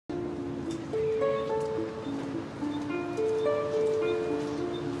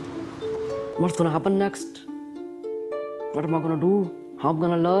What's gonna happen next? What am I gonna do? How am I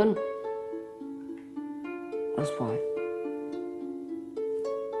gonna learn? That's why.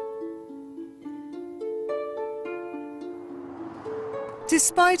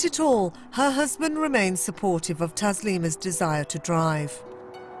 Despite it all, her husband remains supportive of Taslima's desire to drive.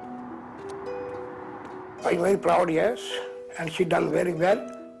 I'm very proud, yes, and she done very well.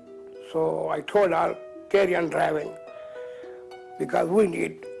 So I told her, carry on driving, because we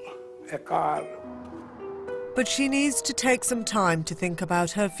need a car. But she needs to take some time to think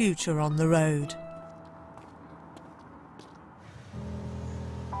about her future on the road.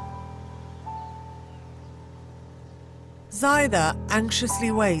 Zaida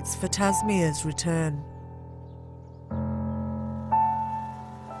anxiously waits for Tasmia's return.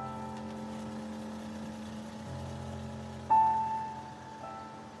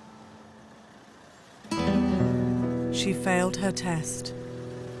 She failed her test.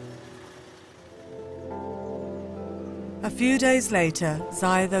 A few days later,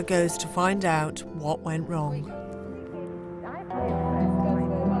 Zaida goes to find out what went wrong. I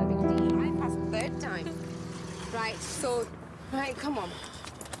passed third time. Right, so, right, come on.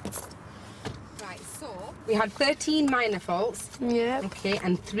 Right, so, we had 13 minor faults. Yeah. Okay,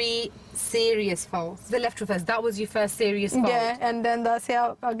 and 3 serious faults. The left reverse, that was your first serious fault? Yeah, and then that's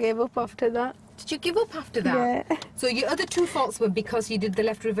how I gave up after that. Did you give up after that? Yeah. So your other 2 faults were because you did the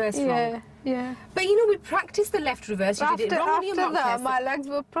left reverse wrong? Yeah. But you know, we practiced the left reverse, you did it wrong on your mock After that, test. my legs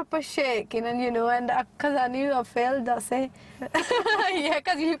were proper shaking, and you know, and because I knew I failed, that's it. Yeah,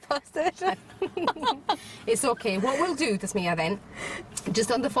 because you passed it. It's okay. What we'll do, Taslima, then,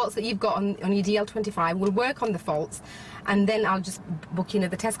 just on the faults that you've got on your DL25, we'll work on the faults, and then I'll just book you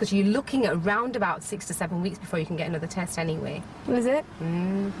another test, because you're looking at around about 6 to 7 weeks before you can get another test anyway. Was it?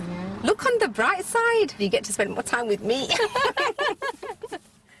 Yeah. Look on the bright side. You get to spend more time with me.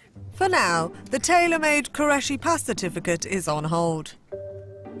 For now, the tailor-made Qureshi Pass certificate is on hold.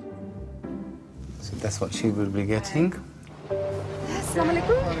 So that's what she will be getting. Assalamu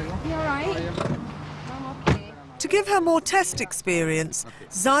alaikum. You all right? I'm okay. To give her more test experience,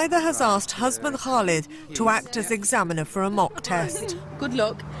 Zaida has asked husband Khalid to act as examiner for a mock test. Good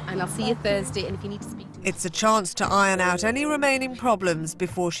luck, and I'll see you Thursday, and if you need to speak to me... It's a chance to iron out any remaining problems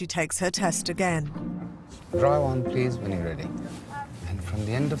before she takes her test again. Drive on, please, when you're ready. And from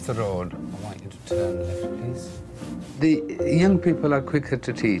the end of the road, I want you to turn left, please. The young people are quicker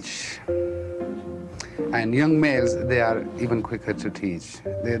to teach. And young males, they are even quicker to teach.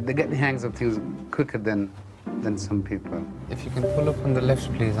 They get the hangs of things quicker than some people. If you can pull up on the left,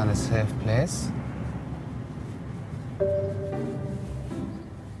 please, on a safe place.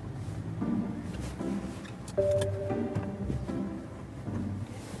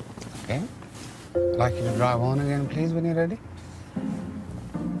 Okay. I'd like you to drive on again, please, when you're ready.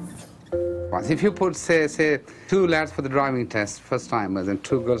 If you put, say, 2 lads for the driving test, first timers, and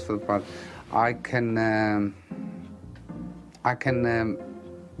 2 girls for the part, I can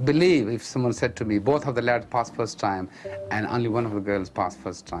believe if someone said to me, both of the lads passed first time and only one of the girls passed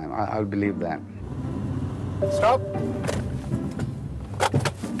first time. I'll believe that. Stop.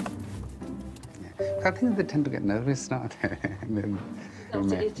 Yeah. I think they tend to get nervous now.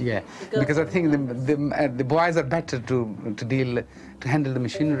 Yeah, because I think the boys are better to handle the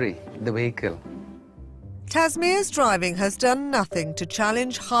machinery, the vehicle. Tasmia's driving has done nothing to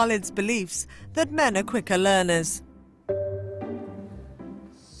challenge Khalid's beliefs that men are quicker learners.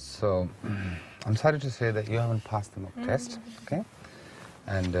 So, I'm sorry to say that you haven't passed the mock test, okay?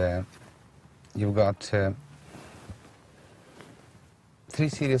 And you've got 3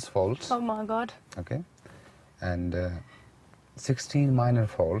 serious faults. Oh my God. Okay? And 16 minor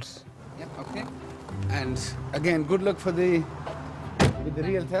faults. Yeah, okay. And again, good luck with the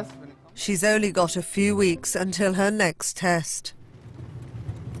real test. She's only got a few weeks until her next test.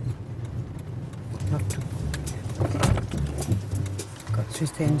 Got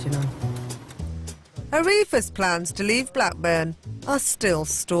switch the engine on. Arifa's plans to leave Blackburn are still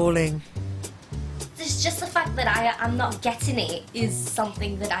stalling. It's just the fact that I'm not getting it is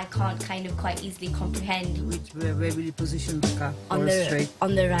something that I can't kind of quite easily comprehend. Where will you position the car? On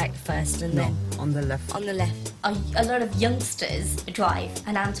the right first, and then on the left. On the left. A lot of youngsters drive,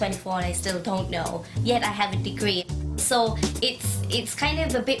 and I'm 24 and I still don't know. Yet I have a degree. So it's kind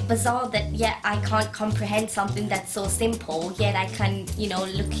of a bit bizarre that I can't comprehend something that's so simple. Yet I can, you know,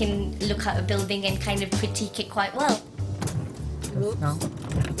 look at a building and kind of critique it quite well. Now.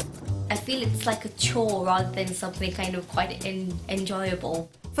 I feel it's like a chore rather than something kind of quite enjoyable.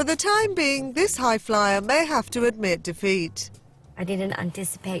 For the time being, this high flyer may have to admit defeat. I didn't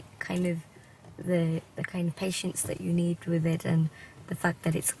anticipate kind of the kind of patience that you need with it and the fact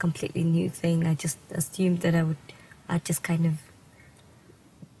that it's a completely new thing, I just assumed that I'd just kind of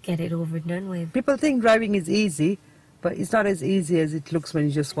get it over and done with. People think driving is easy, but it's not as easy as it looks when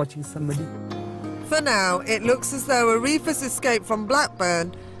you're just watching somebody. For now, it looks as though Arifa's escape from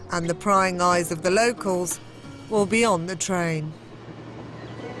Blackburn and the prying eyes of the locals will be on the train.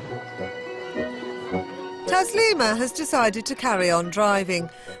 Taslima has decided to carry on driving,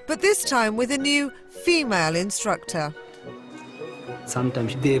 but this time with a new female instructor.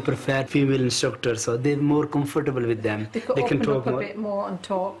 Sometimes they prefer female instructors, so they're more comfortable with them. They could open up a bit more and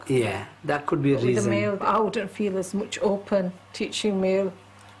talk. Yeah, that could be a reason. With the male, I wouldn't feel as much open teaching male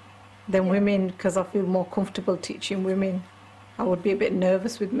than women, because I feel more comfortable teaching women. I would be a bit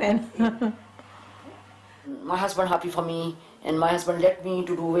nervous with men. My husband happy for me, and my husband let me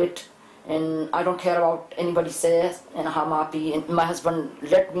to do it, and I don't care about anybody says, and I'm happy. And my husband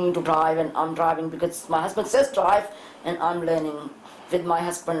let me to drive, and I'm driving because my husband says drive, and I'm learning with my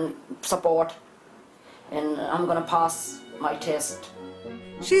husband support, and I'm gonna pass my test.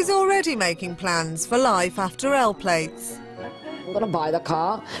 She's already making plans for life after L plates. I'm gonna buy the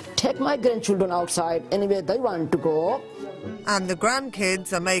car, take my grandchildren outside anywhere they want to go. And the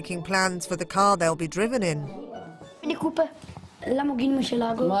grandkids are making plans for the car they'll be driven in. Mini Cooper, Lamborghini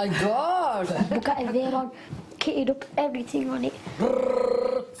Murcielago. My God! Bugatti Vera, kitted up everything on it.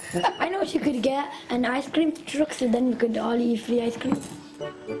 I know what you could get, an ice cream truck, so then you could all eat free ice cream.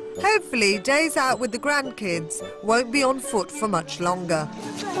 Hopefully, days out with the grandkids won't be on foot for much longer.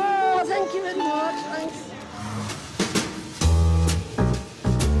 Oh, thank you very much. Thanks.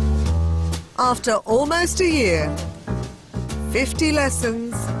 After almost a year, 50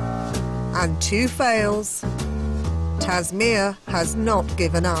 lessons and 2 fails, Taslima has not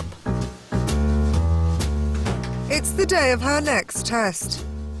given up. It's the day of her next test.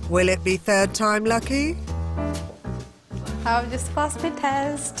 Will it be third time lucky? I've just passed my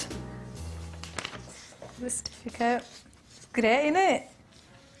test. The certificate. It's great, isn't it?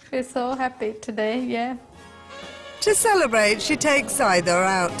 I feel so happy today, yeah. To celebrate, she takes Zaida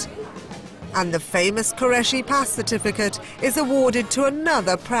out. And the famous Qureshi Pass certificate is awarded to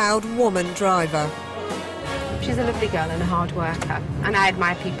another proud woman driver. She's a lovely girl and a hard worker, and I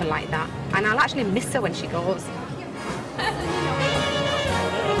admire people like that. And I'll actually miss her when she goes.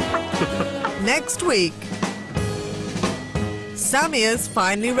 Next week, Samia's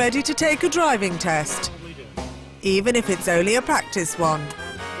finally ready to take a driving test, even if it's only a practice one.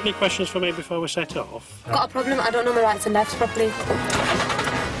 Any questions for me before we set off? Got a problem, I don't know my rights and lefts properly.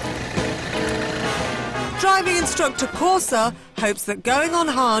 Driving instructor Corsa hopes that going on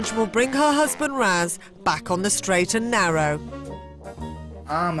Hajj will bring her husband Raz back on the straight and narrow.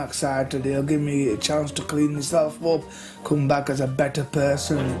 I'm excited. It'll give me a chance to clean myself up, come back as a better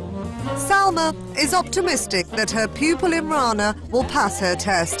person. Salma is optimistic that her pupil Imrana will pass her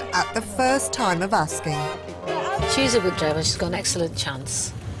test at the first time of asking. She's a good driver, she's got an excellent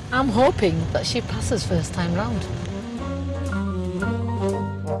chance. I'm hoping that she passes first time round.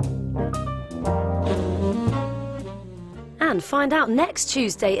 And find out next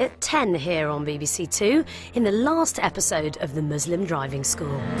Tuesday at 10 here on BBC Two in the last episode of the Muslim Driving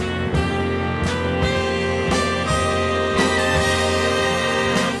School.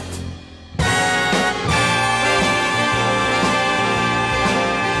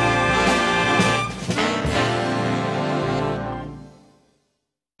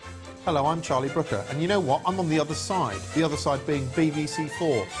 Hello, I'm Charlie Brooker, and you know what? I'm on the other side being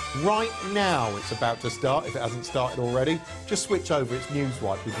BBC4. Right now it's about to start, if it hasn't started already. Just switch over, it's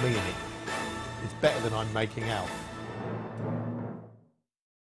Newswipe with me in it. It's better than I'm making out.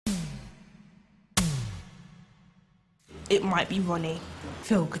 It might be Ronnie.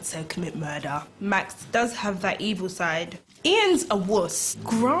 Phil could so commit murder. Max does have that evil side. Ian's a wuss.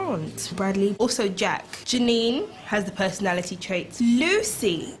 Grant, Bradley, also Jack. Janine has the personality traits.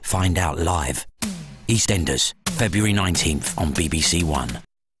 Lucy. Find out live. EastEnders, February 19th on BBC One.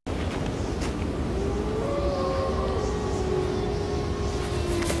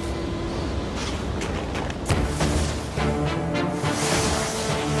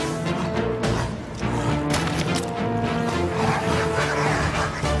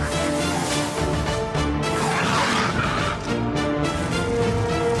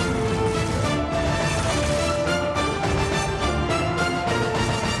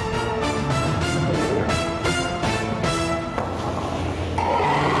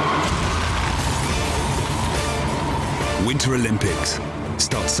 Winter Olympics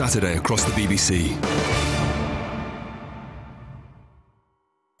start Saturday across the BBC.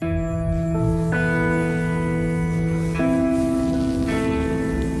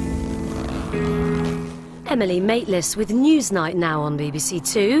 Emily Maitlis with Newsnight now on BBC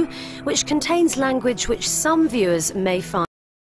Two, which contains language which some viewers may find